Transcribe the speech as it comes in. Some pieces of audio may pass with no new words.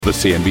The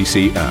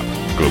CNBC app.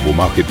 Global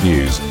market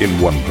news in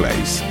one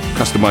place.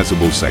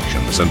 Customizable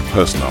sections and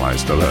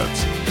personalized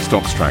alerts.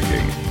 Stocks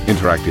tracking,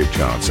 interactive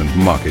charts and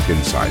market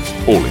insights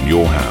all in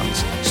your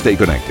hands. Stay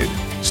connected.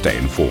 Stay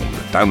informed.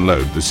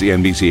 Download the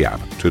CNBC app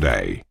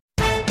today.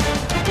 A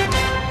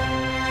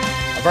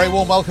very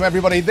warm welcome,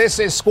 everybody. This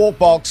is Squawk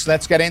Box.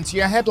 Let's get into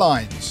your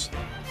headlines.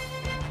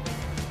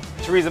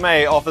 Theresa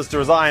May offers to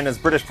resign as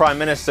British Prime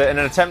Minister in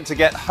an attempt to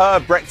get her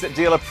Brexit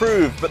deal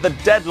approved, but the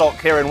deadlock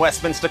here in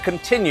Westminster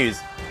continues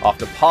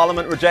after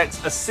Parliament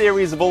rejects a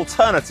series of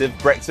alternative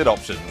Brexit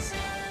options.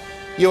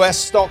 US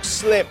stocks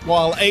slip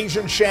while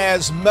Asian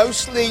shares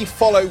mostly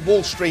follow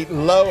Wall Street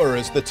lower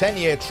as the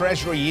 10-year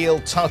Treasury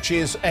yield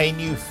touches a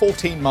new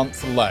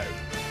 14-month low.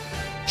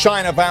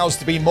 China vows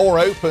to be more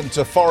open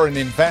to foreign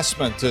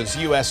investment as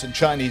US and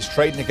Chinese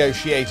trade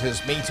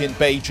negotiators meet in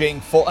Beijing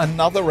for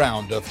another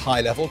round of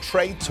high-level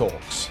trade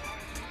talks.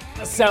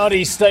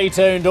 Saudi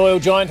state-owned oil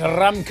giant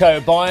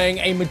Aramco buying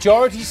a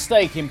majority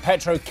stake in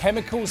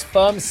petrochemicals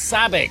firm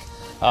SABIC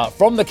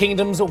from the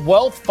kingdom's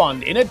wealth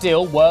fund in a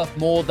deal worth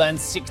more than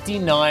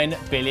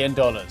 $69 billion.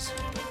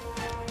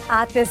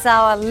 At this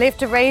hour,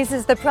 Lyft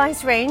raises the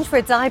price range for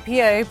its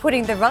IPO,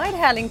 putting the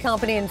ride-hailing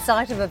company in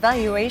sight of a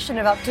valuation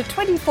of up to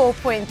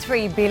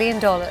 $24.3 billion.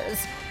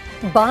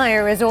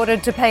 Buyer is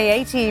ordered to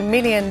pay $80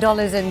 million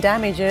in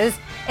damages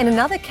in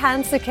another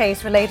cancer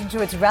case related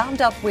to its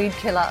Roundup weed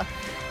killer.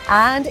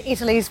 And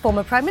Italy's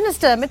former Prime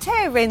Minister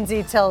Matteo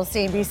Renzi tells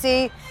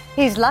CNBC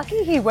he's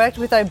lucky he worked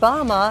with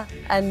Obama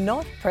and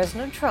not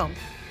President Trump.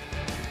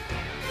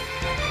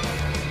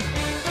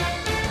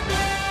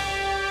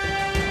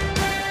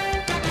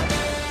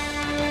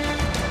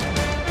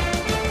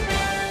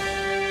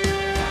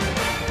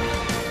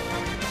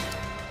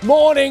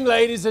 Morning,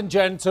 ladies and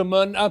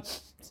gentlemen.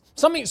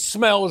 Something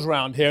smells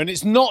around here, and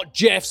it's not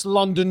Jeff's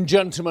London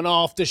Gentleman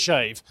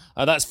aftershave.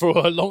 That's for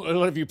a lot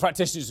of you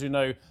practitioners who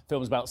know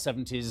films about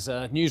 70s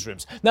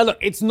newsrooms. Now, look,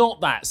 it's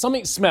not that.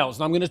 Something smells,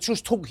 and I'm going to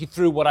just talk you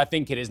through what I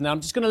think it is. Now,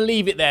 I'm just going to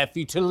leave it there for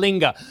you to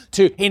linger,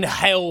 to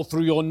inhale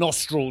through your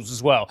nostrils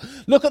as well.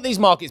 Look at these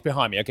markets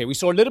behind me. Okay, we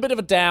saw a little bit of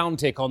a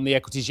downtick on the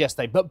equities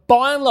yesterday, but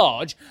by and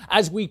large,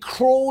 as we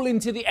crawl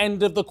into the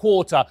end of the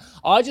quarter,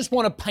 I just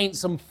want to paint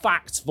some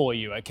facts for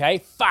you, okay?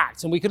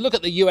 Facts. And we can look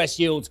at the US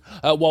yields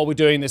while we're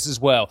doing this as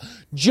well.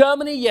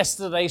 Germany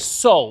yesterday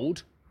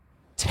sold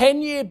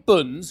 10-year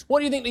bunds. What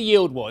do you think the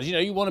yield was? You know,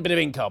 you want a bit of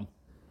income.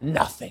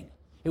 Nothing.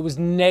 It was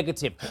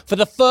negative. For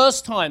the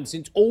first time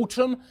since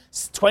autumn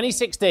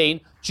 2016,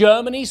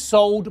 Germany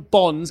sold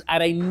bonds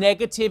at a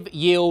negative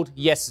yield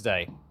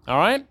yesterday. All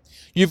right?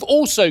 You've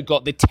also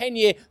got the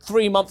 10-year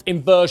 3-month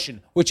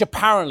inversion, which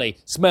apparently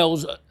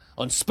smells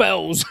and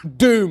spells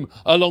doom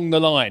along the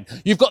line.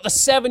 You've got the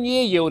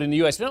 7-year yield in the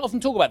US. We don't often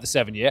talk about the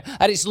 7-year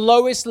at its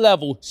lowest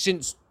level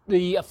since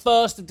the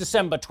 1st of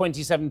December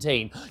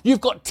 2017.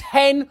 You've got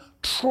 $10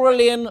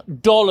 trillion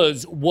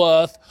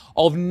worth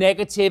of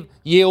negative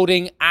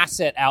yielding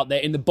asset out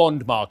there in the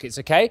bond markets,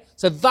 okay?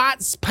 So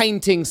that's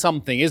painting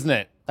something, isn't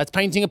it? That's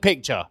painting a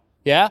picture,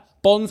 yeah?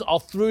 Bonds are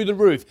through the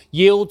roof.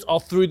 Yields are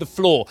through the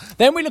floor.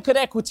 Then we look at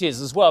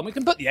equities as well. We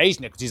can put the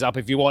Asian equities up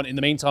if you want in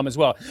the meantime as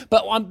well.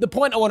 But the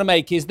point I want to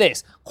make is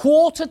this.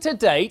 Quarter to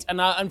date,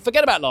 and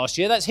forget about last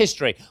year, that's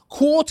history.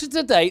 Quarter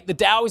to date, the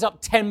Dow is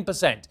up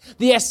 10%.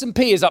 The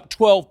S&P is up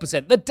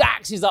 12%. The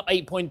DAX is up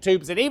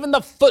 8.2%. Even the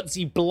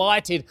FTSE,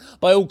 blighted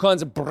by all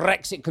kinds of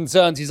Brexit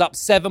concerns, is up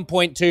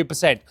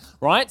 7.2%.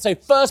 Right? So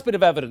first bit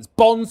of evidence,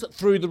 bonds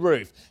through the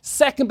roof.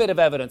 Second bit of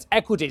evidence,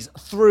 equities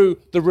through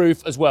the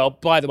roof as well.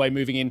 By the way,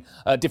 moving in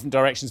different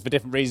directions for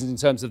different reasons in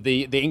terms of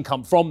the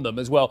income from them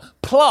as well.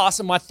 Plus,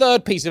 and my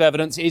third piece of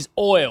evidence is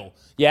oil.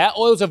 Yeah,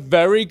 oil's a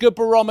very good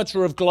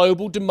barometer of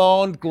global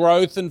demand,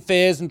 growth and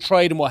fears and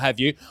trade and what have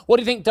you. What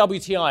do you think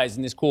WTI is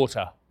in this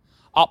quarter?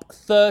 Up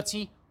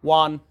 31%.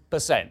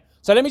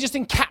 So let me just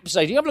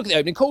encapsulate. You have a look at the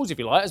opening calls if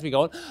you like as we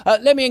go on.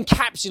 Let me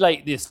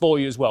encapsulate this for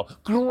you as well.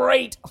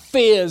 Great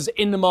fears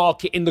in the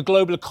market, in the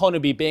global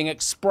economy being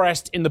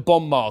expressed in the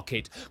bond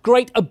market.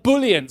 Great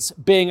ebullience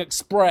being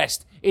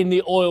expressed in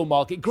the oil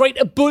market. Great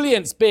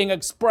ebullience being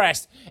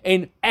expressed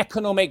in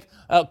economic,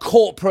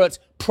 corporate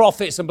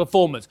profits and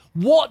performance.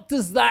 What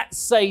does that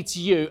say to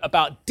you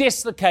about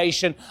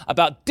dislocation,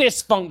 about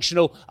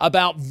dysfunctional,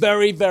 about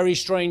very, very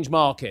strange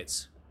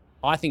markets?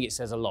 I think it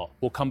says a lot.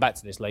 We'll come back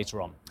to this later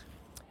on.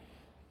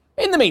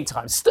 In the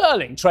meantime,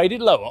 sterling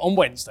traded lower on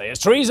Wednesday as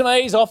Theresa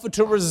May is offered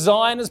to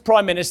resign as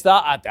Prime Minister.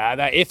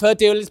 If her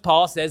deal is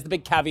passed, there's the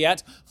big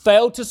caveat,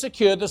 failed to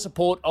secure the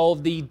support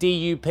of the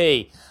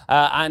DUP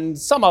and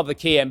some other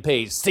key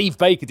MPs. Steve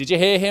Baker, did you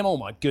hear him? Oh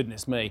my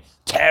goodness me.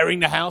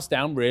 Tearing the house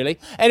down, really.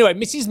 Anyway,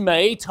 Mrs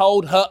May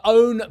told her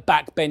own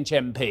backbench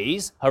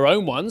MPs, her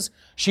own ones,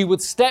 she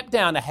would step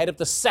down ahead of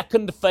the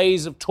second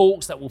phase of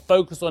talks that will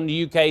focus on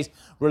the UK's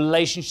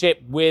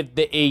relationship with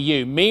the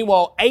EU.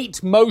 Meanwhile,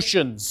 8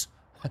 motions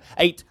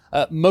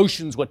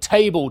were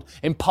tabled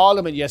in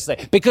Parliament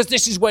yesterday because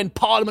this is when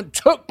Parliament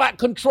took back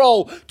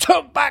control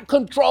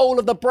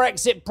of the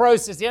Brexit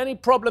process. The only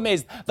problem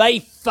is they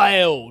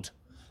failed.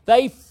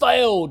 They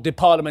failed the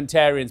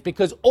parliamentarians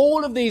because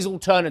all of these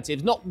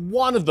alternatives, not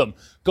one of them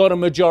got a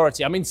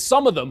majority. I mean,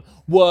 some of them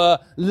were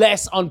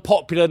less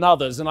unpopular than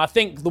others. And I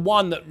think the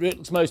one that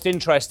looks most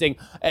interesting,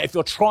 if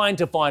you're trying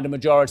to find a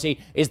majority,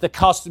 is the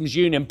customs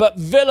union. But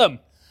Willem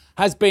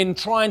has been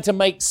trying to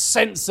make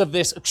sense of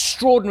this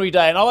extraordinary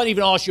day. And I won't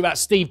even ask you about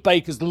Steve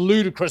Baker's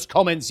ludicrous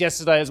comments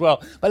yesterday as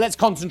well. But let's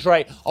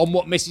concentrate on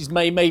what Mrs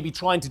May may be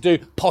trying to do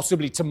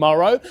possibly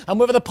tomorrow and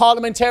whether the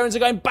parliamentarians are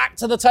going back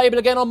to the table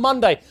again on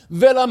Monday.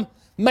 Willem,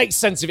 make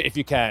sense of it if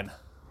you can.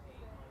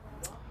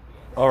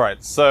 All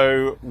right,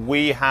 so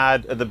we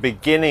had at the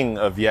beginning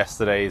of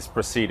yesterday's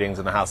proceedings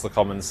in the House of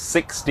Commons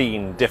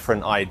 16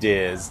 different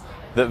ideas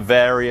that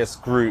various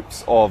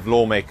groups of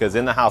lawmakers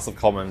in the House of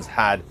Commons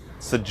had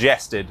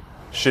suggested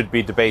should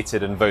be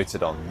debated and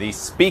voted on. The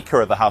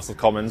Speaker of the House of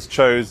Commons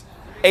chose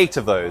 8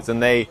 of those,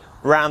 and they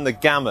ran the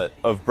gamut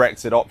of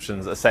Brexit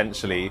options,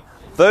 essentially.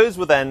 Those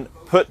were then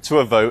put to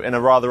a vote in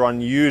a rather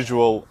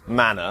unusual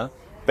manner.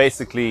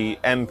 Basically,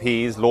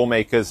 MPs,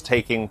 lawmakers,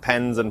 taking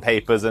pens and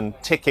papers and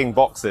ticking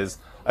boxes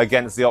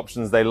against the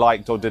options they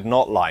liked or did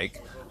not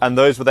like. And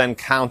those were then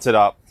counted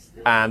up,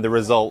 and the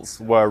results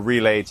were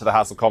relayed to the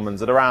House of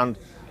Commons at around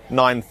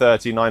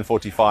 9:30,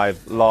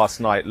 9:45 last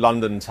night,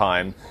 London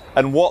time.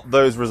 And what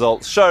those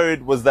results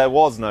showed was there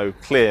was no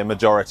clear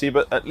majority,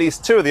 but at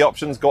least 2 of the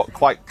options got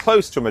quite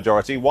close to a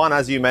majority. One,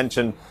 as you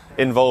mentioned,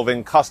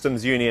 involving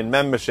customs union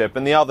membership,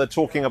 and the other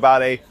talking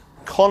about a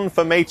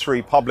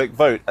confirmatory public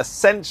vote,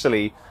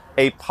 essentially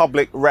a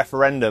public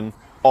referendum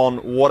on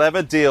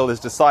whatever deal is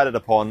decided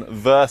upon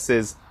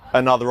versus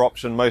another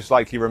option most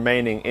likely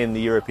remaining in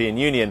the European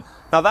Union.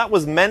 Now, that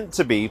was meant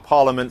to be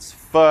Parliament's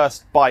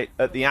first bite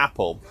at the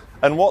apple.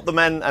 And what the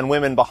men and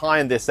women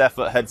behind this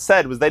effort had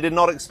said was they did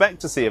not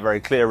expect to see a very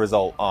clear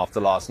result after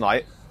last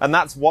night. And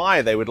that's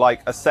why they would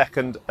like a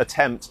second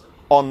attempt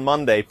on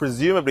Monday,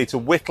 presumably to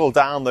whittle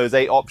down those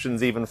 8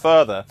 options even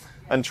further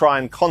and try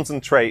and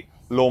concentrate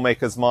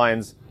lawmakers'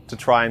 minds to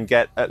try and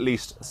get at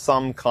least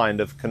some kind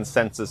of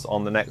consensus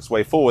on the next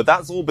way forward.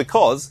 That's all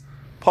because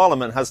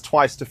Parliament has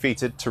twice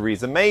defeated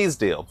Theresa May's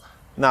deal.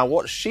 Now,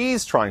 what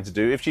she's trying to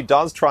do, if she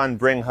does try and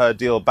bring her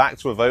deal back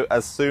to a vote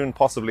as soon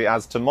possibly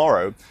as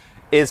tomorrow,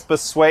 is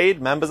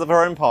persuade members of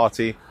her own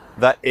party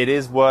that it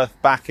is worth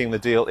backing the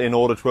deal in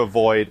order to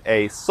avoid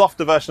a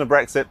softer version of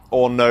Brexit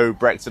or no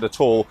Brexit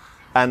at all.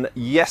 And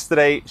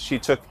yesterday, she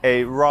took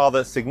a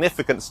rather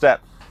significant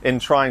step in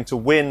trying to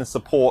win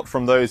support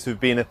from those who've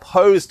been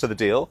opposed to the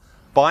deal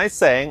by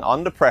saying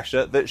under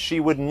pressure that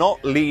she would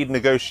not lead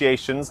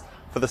negotiations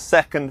for the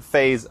second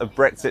phase of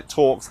Brexit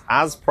talks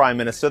as Prime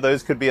Minister.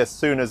 Those could be as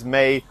soon as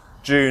May,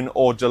 June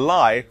or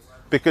July,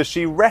 because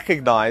she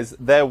recognised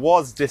there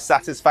was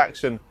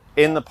dissatisfaction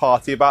in the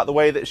party about the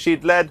way that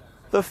she'd led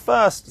the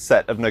first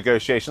set of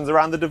negotiations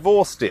around the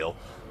divorce deal.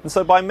 And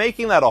so by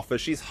making that offer,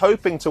 she's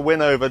hoping to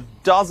win over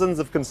dozens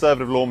of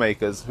Conservative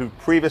lawmakers who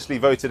previously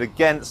voted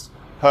against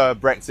her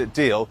Brexit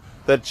deal.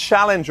 The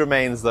challenge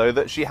remains, though,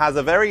 that she has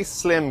a very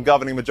slim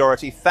governing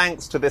majority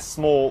thanks to this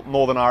small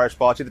Northern Irish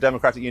party, the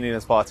Democratic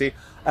Unionist Party.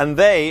 And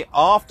they,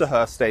 after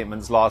her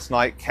statements last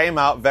night, came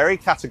out very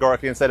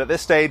categorically and said at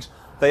this stage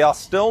they are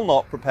still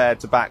not prepared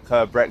to back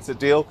her Brexit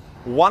deal,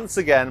 once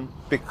again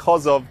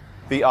because of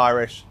the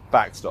Irish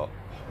backstop.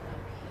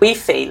 We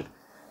feel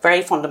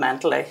very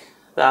fundamentally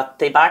that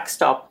the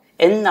backstop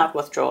in that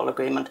withdrawal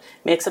agreement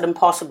makes it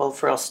impossible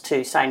for us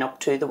to sign up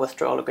to the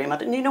withdrawal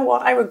agreement. And you know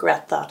what? I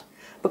regret that,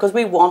 because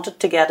we wanted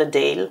to get a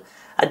deal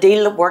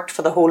that worked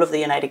for the whole of the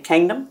United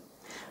Kingdom,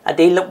 a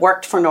deal that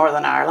worked for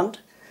Northern Ireland.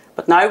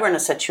 But now we're in a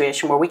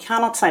situation where we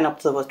cannot sign up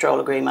to the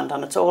withdrawal agreement,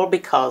 and it's all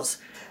because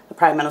the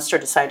Prime Minister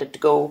decided to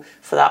go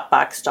for that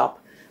backstop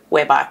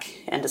way back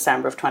in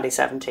December of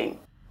 2017.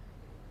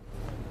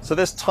 So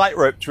this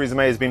tightrope Theresa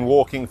May has been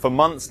walking for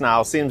months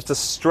now seems to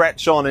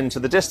stretch on into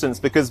the distance,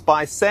 because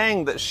by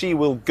saying that she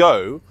will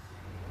go,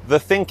 the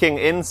thinking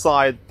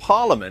inside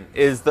Parliament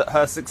is that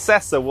her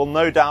successor will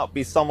no doubt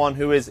be someone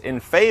who is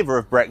in favour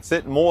of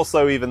Brexit, more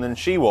so even than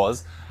she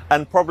was,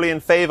 and probably in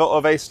favour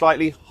of a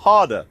slightly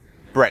harder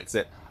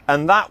Brexit.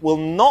 And that will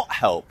not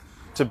help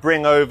to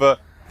bring over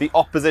the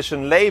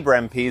opposition Labour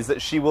MPs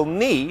that she will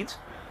need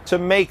to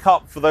make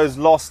up for those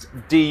lost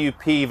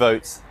DUP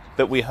votes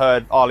that we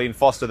heard Arlene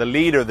Foster, the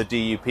leader of the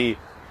DUP,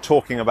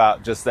 talking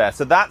about just there.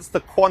 So that's the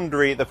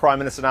quandary the Prime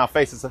Minister now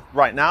faces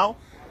right now.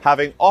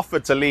 Having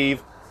offered to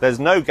leave, there's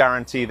no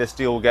guarantee this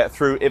deal will get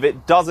through. If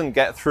it doesn't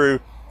get through,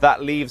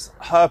 that leaves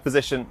her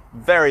position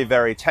very,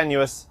 very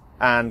tenuous,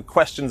 and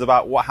questions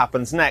about what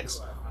happens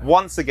next,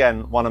 once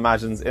again, one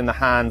imagines, in the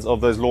hands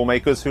of those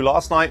lawmakers who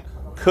last night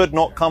could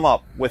not come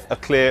up with a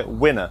clear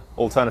winner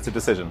alternative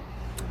decision.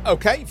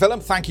 OK,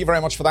 Willem, thank you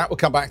very much for that. We'll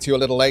come back to you a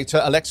little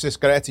later. Alexis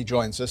Goretti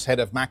joins us, Head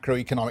of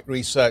Macroeconomic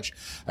Research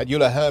at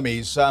Euler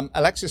Hermes.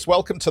 Alexis,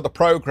 welcome to the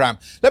programme.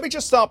 Let me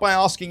just start by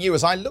asking you,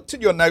 as I looked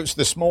at your notes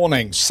this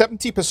morning,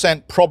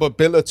 70%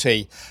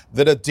 probability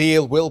that a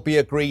deal will be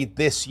agreed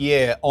this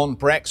year on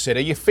Brexit. Are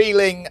you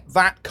feeling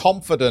that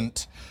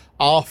confident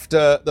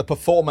after the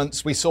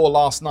performance we saw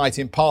last night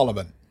in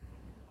Parliament?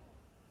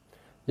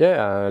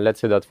 Yeah,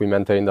 let's say that we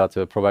maintain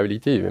that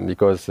probability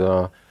because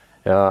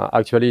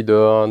actually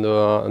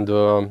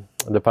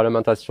the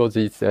Parliament has shown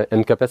its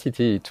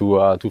incapacity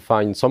to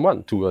find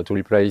someone to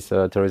replace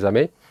Theresa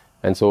May,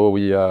 and so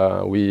we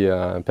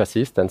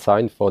persist and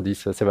sign for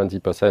this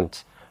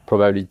 70%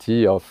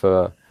 probability of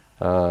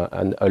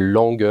a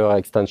longer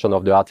extension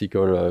of the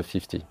Article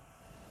 50.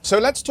 So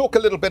let's talk a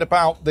little bit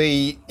about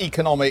the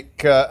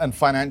economic and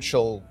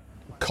financial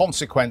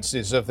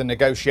consequences of the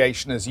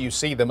negotiation as you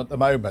see them at the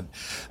moment.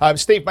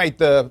 Steve made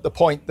the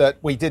point that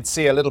we did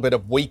see a little bit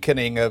of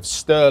weakening of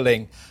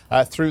sterling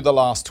through the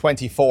last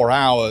 24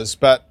 hours,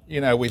 but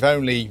we've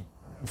only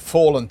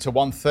fallen to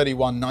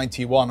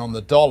 131.91 on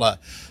the dollar.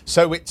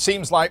 So it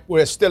seems like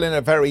we're still in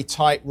a very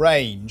tight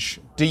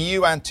range. Do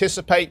you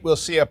anticipate we'll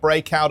see a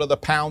breakout of the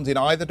pound in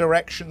either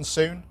direction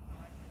soon?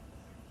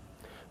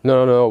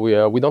 No,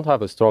 we don't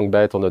have a strong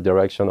bet on the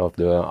direction of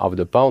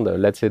the pound.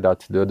 Let's say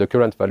that the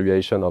current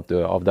valuation of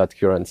that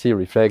currency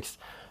reflects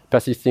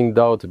persisting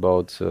doubt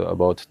about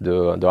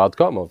the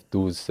outcome of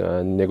those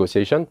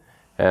negotiations.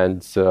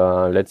 And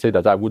let's say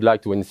that I would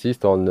like to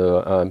insist on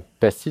the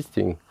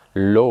persisting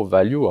low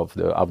value of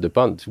the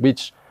pound,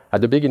 which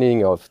at the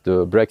beginning of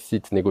the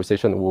Brexit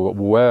negotiation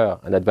were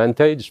an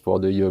advantage for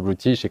the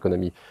British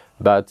economy.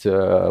 But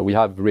we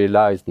have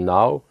realized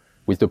now,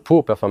 with the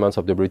poor performance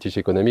of the British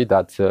economy,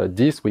 that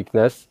this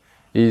weakness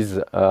is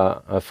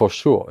for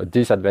sure a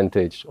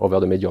disadvantage over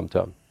the medium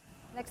term.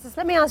 Alexis,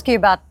 let me ask you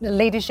about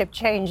leadership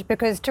change,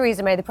 because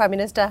Theresa May, the Prime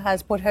Minister,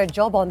 has put her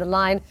job on the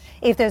line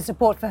if there's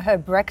support for her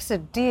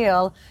Brexit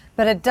deal.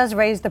 But it does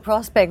raise the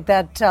prospect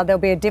that there'll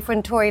be a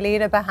different Tory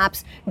leader.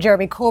 Perhaps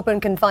Jeremy Corbyn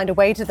can find a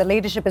way to the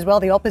leadership as well,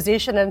 the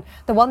opposition. And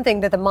the one thing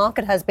that the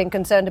market has been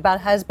concerned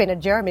about has been a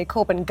Jeremy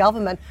Corbyn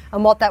government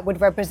and what that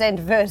would represent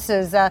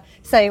versus,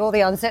 say, all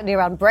the uncertainty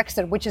around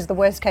Brexit, which is the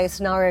worst case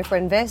scenario for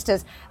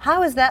investors.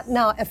 How is that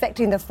now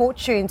affecting the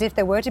fortunes if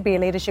there were to be a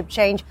leadership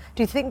change?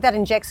 Do you think that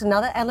injects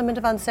another element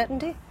of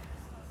uncertainty?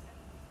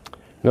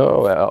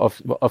 No,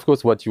 of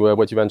course, what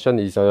you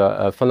mentioned is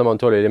a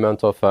fundamental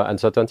element of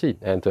uncertainty.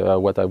 And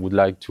what I would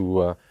like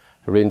to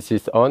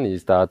reinsist on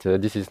is that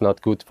this is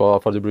not good for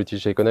the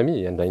British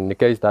economy. And in the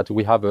case that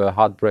we have a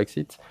hard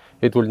Brexit,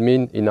 it will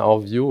mean, in our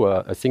view,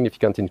 a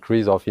significant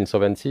increase of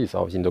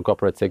insolvencies in the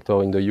corporate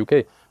sector in the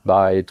UK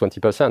by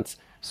 20%.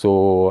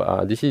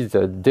 So this is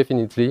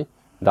definitely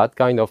that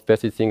kind of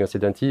persisting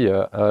uncertainty,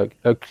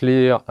 a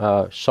clear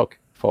shock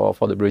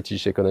for the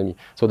British economy.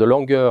 So the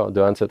longer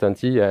the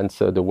uncertainty and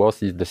the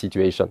worse is the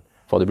situation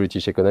for the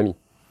British economy.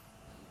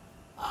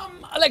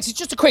 Alexis,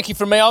 just a quickie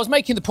from me. I was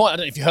making the point, I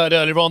don't know if you heard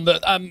earlier on,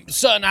 that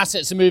certain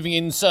assets are moving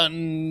in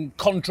certain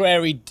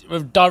contrary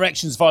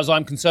directions as far as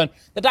I'm concerned.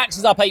 The DAX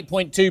is up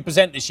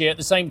 8.2% this year at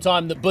the same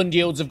time that bond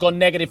yields have gone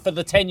negative for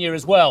the 10-year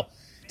as well.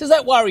 Does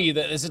that worry you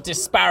that there's a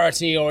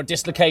disparity or a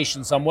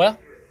dislocation somewhere?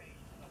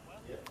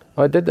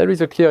 There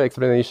is a clear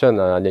explanation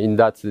in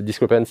that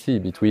discrepancy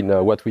between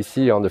what we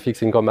see on the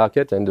fixed income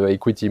market and the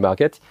equity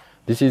market.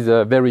 This is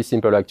very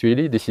simple,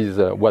 actually. This is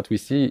what we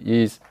see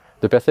is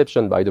the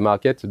perception by the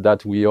market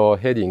that we are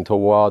heading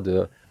toward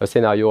a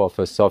scenario of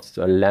a soft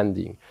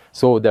landing.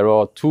 So there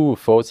are two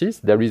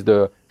forces. There is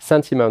the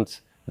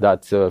sentiment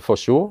that for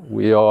sure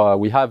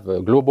we have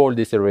a global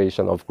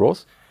deceleration of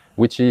growth,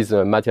 which is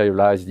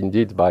materialized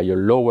indeed by a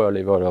lower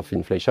level of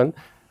inflation.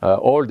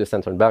 All the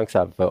central banks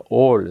have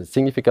all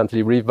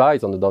significantly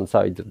revised on the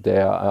downside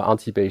their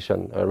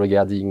anticipation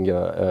regarding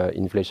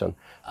inflation.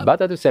 But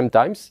at the same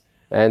time,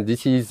 and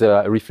this is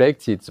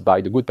reflected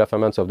by the good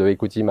performance of the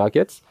equity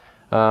markets,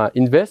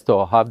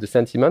 investors have the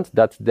sentiment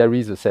that there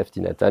is a safety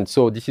net. And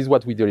so this is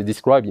what we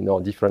describe in our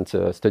different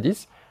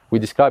studies. We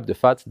describe the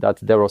fact that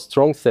there are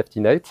strong safety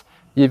nets,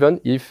 even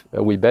if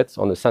we bet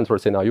on a central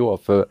scenario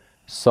of a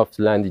soft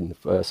landing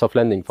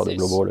for the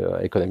global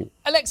economy.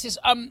 Alexis,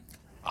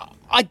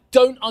 I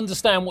don't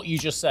understand what you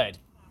just said.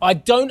 I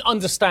don't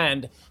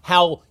understand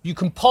how you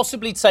can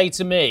possibly say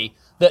to me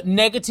that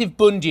negative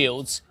bond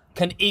yields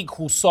can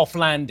equal soft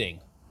landing.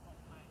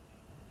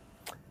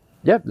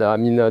 Yeah, I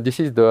mean, this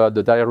is the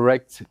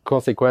direct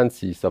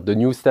consequences of the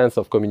new stance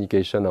of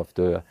communication of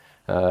the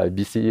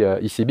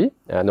ECB,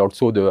 and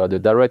also the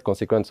direct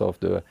consequence of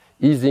the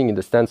easing in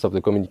the stance of the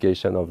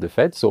communication of the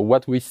Fed. So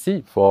what we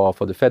see for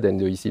the Fed and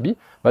the ECB,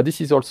 but this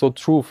is also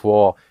true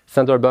for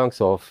central banks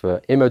of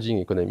emerging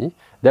economy,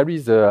 there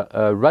is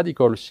a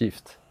radical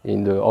shift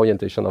in the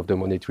orientation of the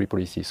monetary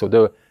policy. So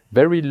the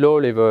very low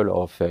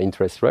level of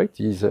interest rate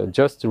is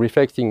just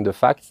reflecting the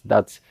fact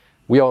that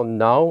we are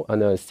now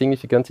on a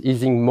significant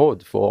easing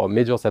mode for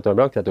major central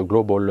banks at a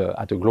global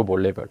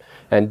level.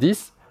 And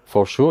this,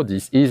 for sure,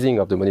 this easing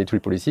of the monetary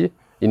policy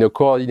in a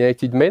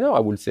coordinated manner, I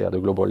would say, at the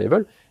global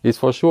level, is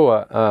for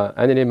sure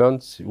an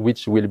element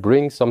which will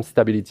bring some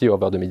stability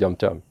over the medium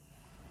term.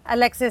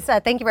 Alexis,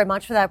 thank you very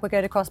much for that. We're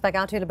going to cross back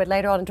out to you a little bit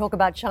later on and talk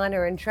about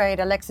China and trade.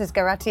 Alexis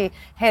Garatti,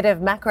 Head of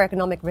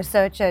Macroeconomic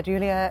Research at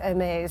Julia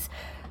Hermes.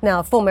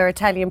 Now, former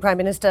Italian Prime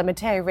Minister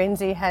Matteo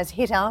Renzi has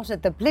hit out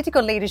at the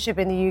political leadership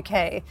in the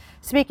UK.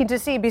 Speaking to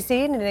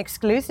CBC in an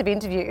exclusive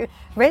interview,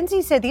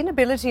 Renzi said the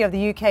inability of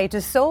the UK to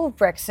solve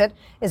Brexit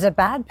is a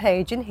bad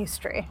page in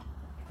history.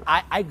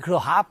 I grew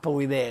up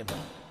with a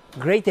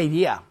great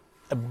idea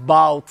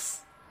about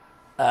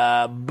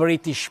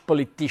British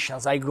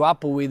politicians. I grew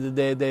up with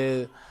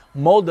the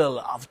model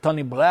of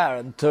Tony Blair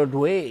and Third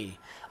Way.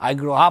 I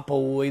grew up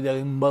with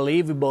an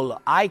unbelievable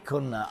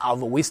icon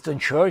of Winston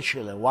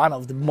Churchill, one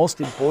of the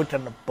most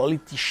important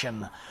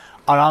politicians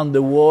around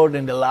the world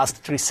in the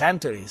last 3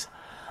 centuries.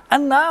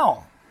 And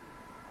now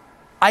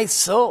I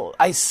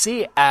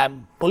see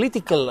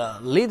political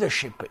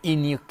leadership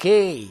in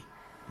UK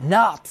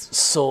not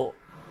so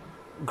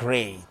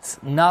great,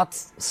 not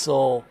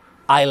so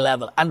high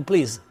level. And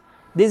please,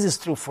 this is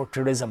true for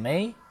Theresa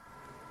May,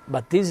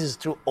 but this is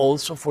true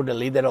also for the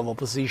leader of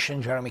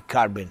opposition, Jeremy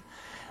Corbyn.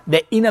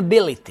 The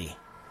inability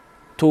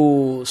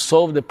to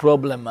solve the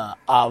problem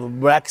of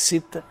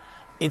Brexit,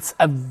 it's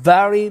a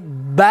very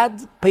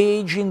bad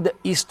page in the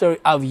history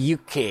of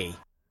UK.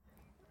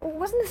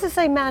 Wasn't this the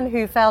same man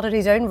who failed at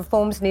his own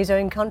reforms in his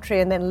own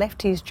country and then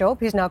left his job?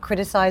 He's now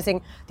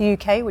criticising the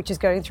UK, which is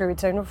going through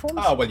its own reforms?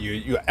 Oh, well,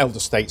 you're elder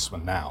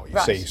statesman now, you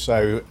right. see.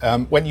 So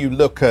when you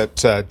look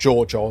at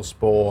George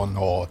Osborne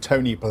or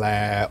Tony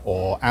Blair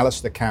or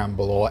Alistair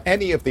Campbell or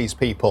any of these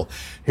people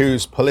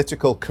whose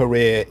political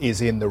career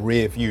is in the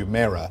rear-view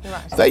mirror,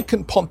 right. They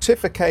can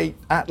pontificate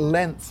at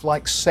length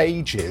like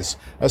sages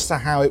as to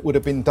how it would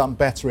have been done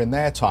better in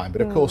their time.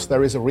 But of course,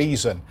 there is a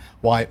reason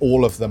why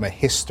all of them are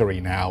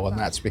history now, and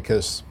that's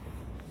because,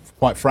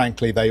 quite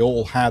frankly, they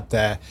all had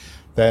their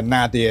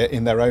nadir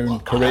in their own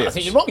careers. I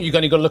think you're wrong. You've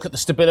only got to look at the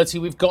stability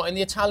we've got in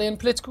the Italian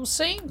political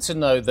scene to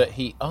know that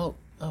oh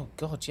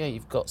God, yeah,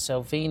 you've got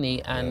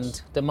Salvini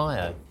and Di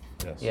Maio.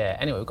 Yes. Yeah,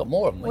 anyway, we've got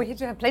more of them. We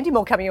have plenty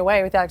more coming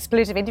away with our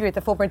exclusive interview with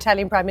the former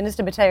Italian Prime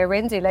Minister Matteo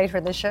Renzi later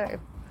in the show.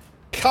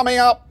 Coming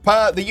up,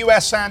 the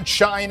US and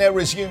China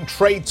resume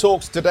trade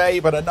talks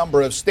today, but a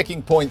number of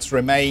sticking points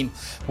remain.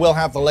 We'll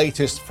have the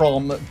latest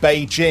from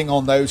Beijing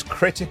on those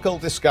critical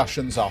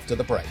discussions after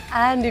the break.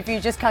 And if you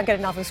just can't get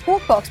enough of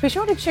Squawk Box, be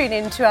sure to tune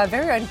in to our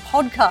very own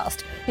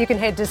podcast. You can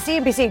head to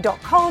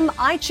cnbc.com,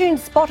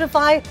 iTunes,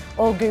 Spotify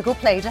or Google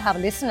Play to have a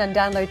listen and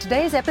download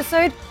today's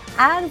episode.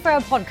 And for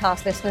our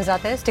podcast listeners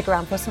out there, stick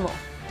around for some more.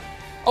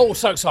 Oh,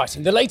 so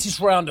exciting. The latest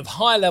round of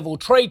high-level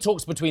trade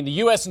talks between the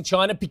US and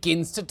China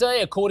begins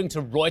today. According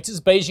to Reuters,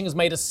 Beijing has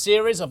made a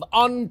series of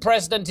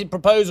unprecedented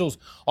proposals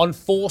on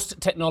forced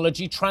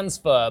technology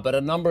transfer, but a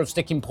number of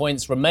sticking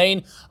points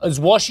remain as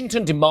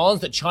Washington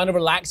demands that China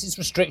relax its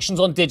restrictions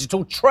on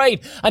digital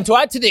trade. And to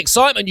add to the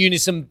excitement,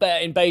 Eunice, in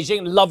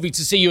Beijing, lovely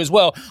to see you as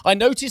well, I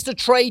noticed a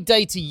trade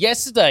data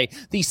yesterday.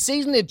 The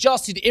seasonally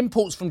adjusted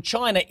imports from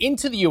China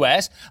into the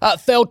US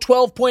fell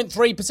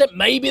 12.3%.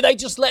 Maybe they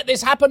just let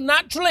this happen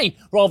naturally,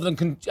 rather than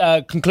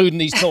concluding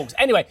these talks.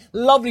 Anyway,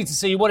 lovely to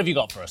see you. What have you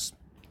got for us?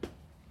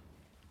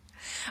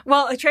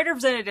 Well, Trade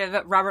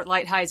Representative Robert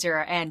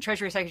Lighthizer and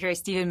Treasury Secretary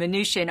Steven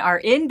Mnuchin are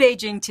in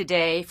Beijing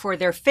today for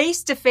their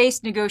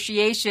face-to-face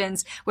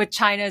negotiations with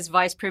China's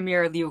Vice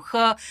Premier Liu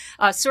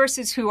He.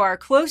 Sources who are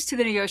close to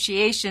the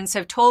negotiations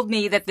have told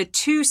me that the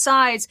two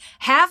sides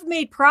have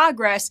made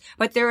progress,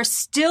 but there is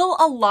still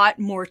a lot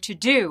more to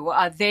do.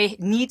 They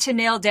need to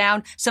nail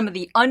down some of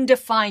the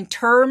undefined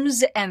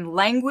terms and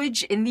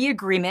language in the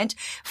agreement,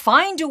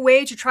 find a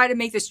way to try to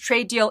make this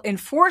trade deal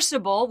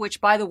enforceable, which,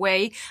 by the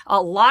way,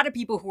 a lot of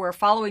people who are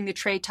following the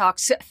trade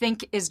talks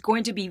think is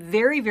going to be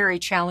very, very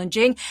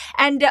challenging.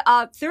 And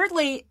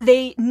thirdly,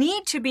 they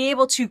need to be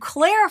able to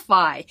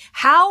clarify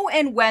how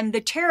and when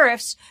the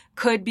tariffs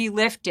could be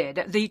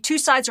lifted. The two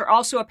sides are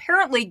also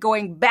apparently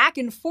going back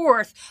and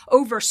forth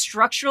over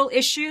structural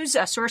issues.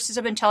 Sources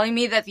have been telling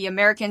me that the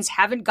Americans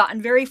haven't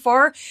gotten very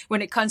far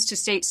when it comes to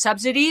state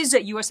subsidies.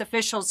 U.S.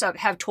 officials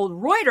have told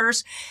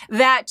Reuters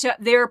that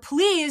they're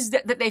pleased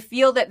that they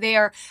feel that they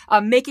are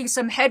making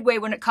some headway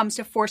when it comes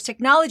to forced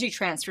technology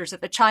transfers,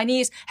 that the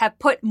Chinese have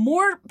put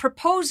more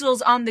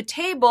proposals on the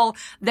table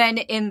than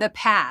in the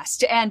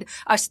past. And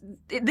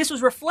this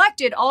was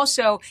reflected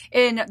also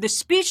in the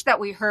speech that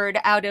we heard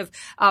out of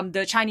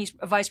the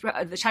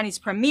Chinese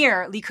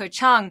Premier Li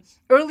Keqiang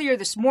earlier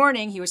this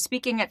morning. He was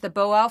speaking at the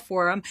Boao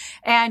Forum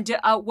and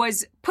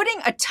was putting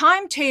a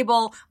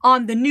timetable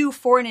on the new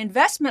foreign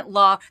investment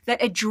law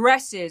that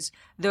addresses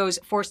those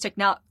forced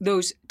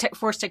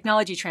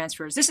technology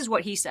transfers. This is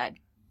what he said.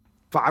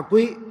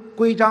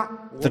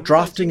 The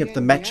drafting of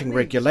the matching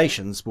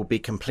regulations will be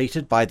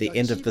completed by the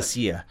end of this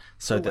year,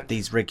 so that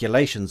these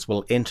regulations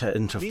will enter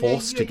into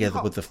force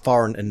together with the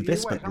foreign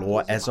investment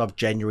law as of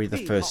January the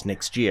 1st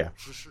next year.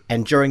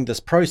 And during this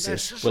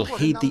process, we'll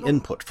heed the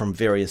input from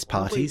various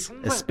parties,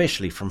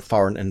 especially from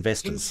foreign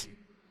investors.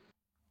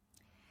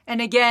 And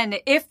again,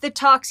 if the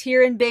talks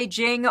here in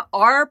Beijing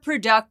are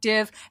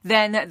productive,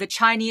 then the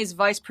Chinese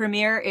vice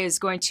premier is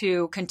going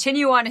to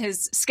continue on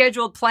his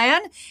scheduled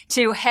plan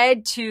to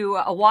head to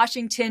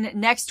Washington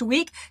next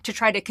week to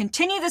try to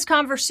continue this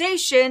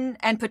conversation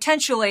and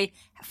potentially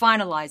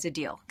finalize a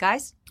deal.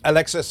 Guys?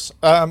 Alexis,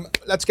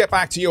 let's get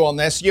back to you on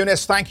this.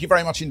 Eunice, thank you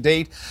very much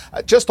indeed.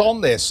 Just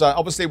on this,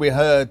 obviously we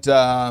heard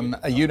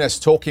Eunice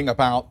talking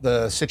about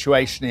the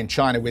situation in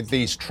China with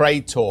these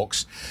trade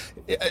talks.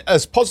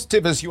 As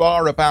positive as you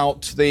are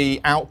about the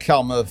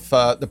outcome of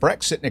the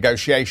Brexit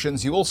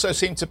negotiations, you also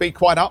seem to be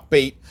quite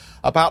upbeat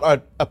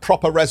about a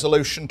proper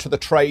resolution to the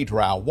trade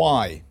row.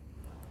 Why?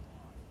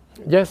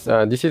 Yes,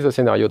 this is a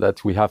scenario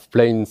that we have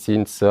planned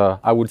since,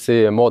 I would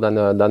say, more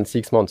than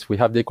 6 months. We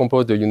have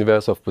decomposed the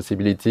universe of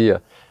possibility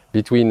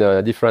between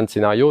different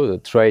scenarios,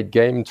 trade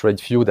game, trade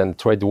feud, and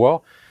trade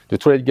war. The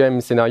trade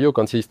game scenario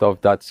consists of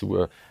that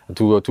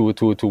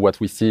to what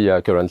we see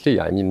currently.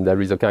 I mean, there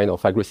is a kind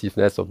of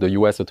aggressiveness of the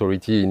US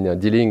authority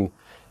in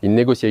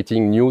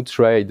negotiating new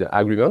trade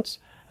agreements.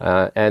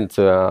 And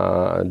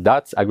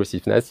that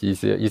aggressiveness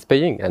is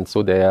paying, and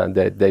so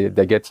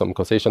they get some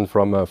concession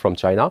from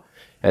China,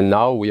 and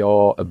now we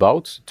are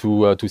about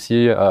to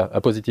see a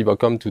positive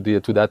outcome to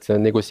that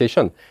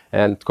negotiation.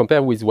 And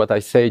compared with what I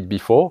said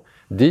before,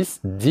 this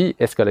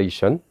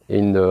de-escalation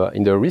in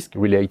the risk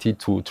related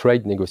to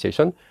trade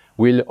negotiation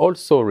will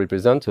also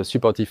represent a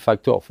supportive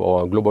factor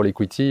for global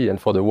equity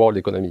and for the world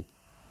economy.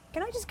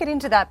 Can I just get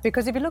into that?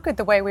 Because if you look at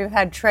the way we've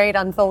had trade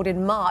unfold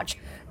in March,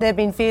 there have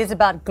been fears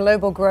about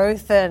global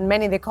growth, and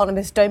many of the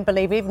economists don't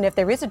believe even if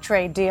there is a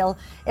trade deal,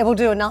 it will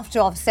do enough to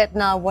offset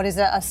now what is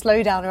a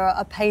slowdown or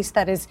a pace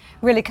that is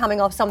really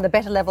coming off some of the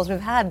better levels we've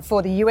had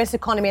for the US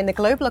economy and the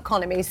global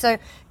economy. So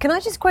can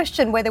I just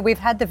question whether we've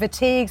had the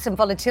fatigue, some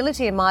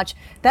volatility in March,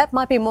 that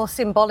might be more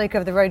symbolic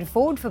of the road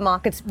forward for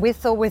markets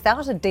with or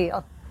without a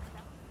deal?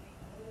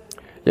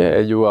 Yeah,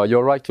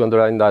 you're right to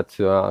underline that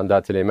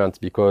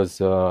element, because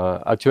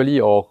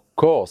actually our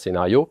core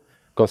scenario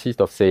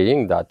consists of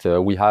saying that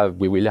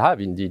we will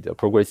have indeed a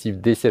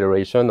progressive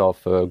deceleration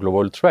of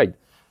global trade.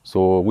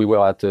 So we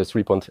were at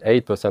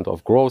 3.8%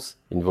 of growth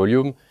in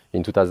volume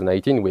in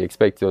 2018. We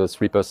expect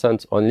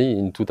 3% only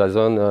in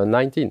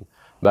 2019.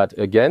 But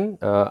again,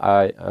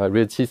 I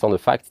insist on the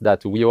fact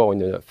that we are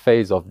in a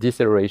phase of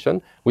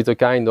deceleration with a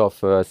kind of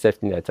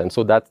safety net. And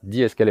so that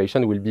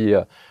de-escalation will be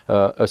a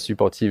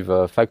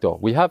supportive factor.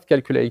 We have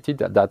calculated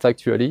that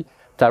actually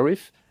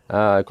tariff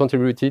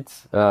contributed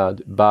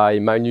by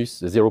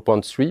minus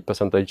 0.3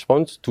 percentage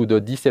points to the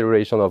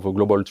deceleration of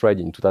global trade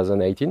in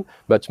 2018.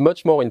 But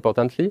much more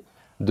importantly,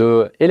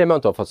 the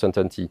element of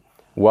uncertainty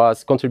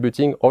was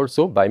contributing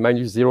also by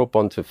minus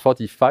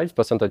 0.45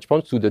 percentage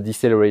points to the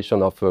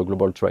deceleration of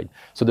global trade.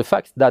 So the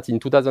fact that in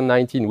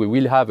 2019 we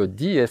will have a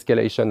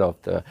de-escalation of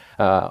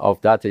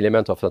that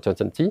element of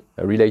uncertainty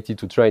related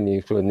to trade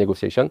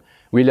negotiation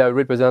will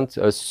represent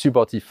a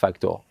supportive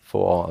factor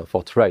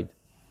for trade.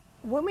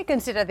 When we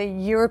consider the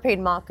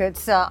European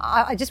markets,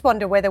 I just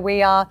wonder whether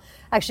we are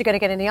actually going to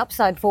get any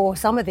upside for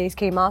some of these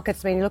key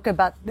markets. I mean, you look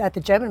at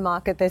the German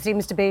market, there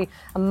seems to be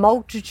a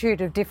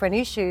multitude of different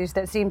issues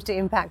that seems to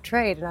impact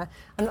trade. And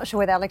I'm not sure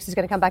whether Alex is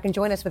going to come back and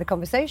join us for the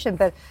conversation,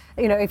 but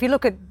you know, if you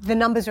look at the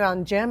numbers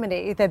around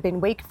Germany, they've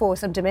been weak for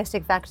some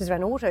domestic factors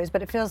around autos,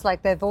 but it feels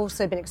like they've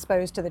also been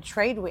exposed to the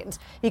trade winds.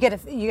 You get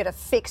a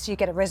fix, you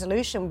get a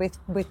resolution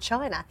with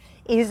China.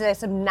 Is there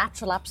some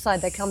natural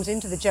upside that comes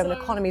into the German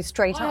economy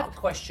straight up? I have a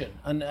question.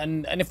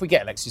 And if we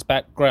get Alexis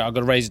back, great, I've got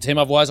to raise it to him.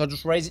 Otherwise, I'll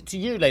just raise it to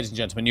you, ladies and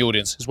gentlemen, the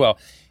audience as well.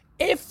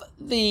 If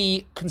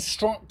the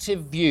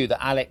constructive view that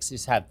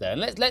Alexis had there,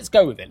 and let's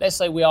go with it. Let's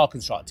say we are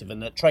constructive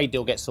and that trade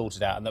deal gets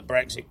sorted out and that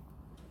Brexit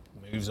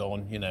moves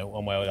on, you know,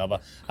 one way or the other,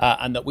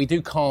 and that we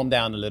do calm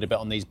down a little bit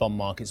on these bond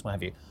markets, what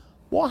have you.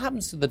 What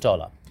happens to the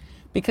dollar?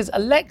 Because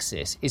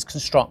Alexis is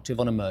constructive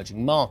on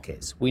emerging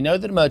markets. We know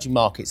that emerging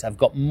markets have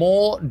got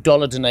more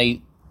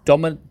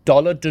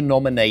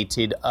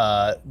dollar-denominated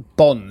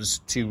bonds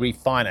to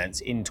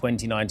refinance in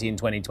 2019,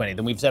 2020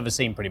 than we've ever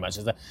seen pretty much.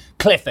 As a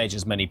cliff edge,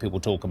 as many people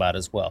talk about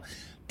as well.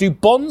 Do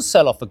bonds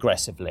sell off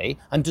aggressively,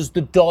 and does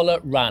the dollar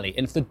rally?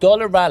 And if the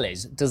dollar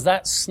rallies, does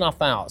that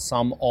snuff out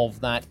some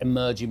of that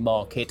emerging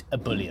market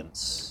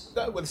ebullience?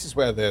 Well, this is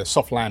where the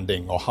soft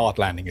landing or hard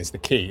landing is the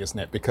key, isn't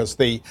it? Because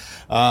the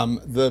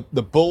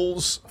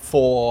bulls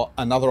for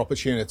another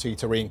opportunity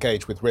to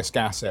re-engage with risk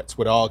assets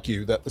would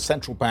argue that the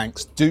central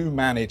banks do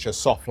manage a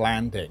soft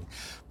landing,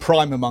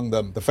 prime among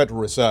them the Federal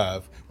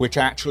Reserve, which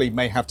actually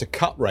may have to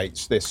cut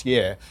rates this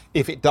year.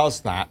 If it does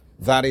that,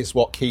 that is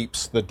what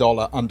keeps the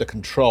dollar under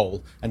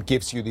control and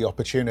gives you the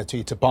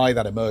opportunity to buy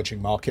that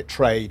emerging market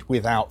trade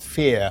without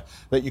fear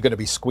that you're going to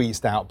be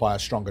squeezed out by a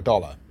stronger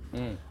dollar.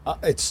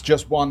 It's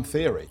just one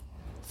theory.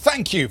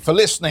 Thank you for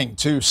listening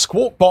to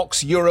Squawk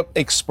Box Europe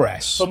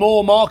Express. For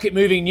more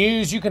market-moving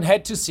news, you can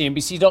head to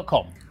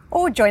cnbc.com.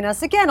 Or join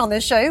us again on the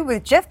show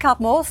with Jeff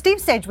Cutmore, Steve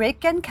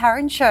Sedgwick and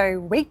Karen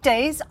Cho,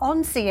 weekdays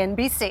on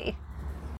CNBC.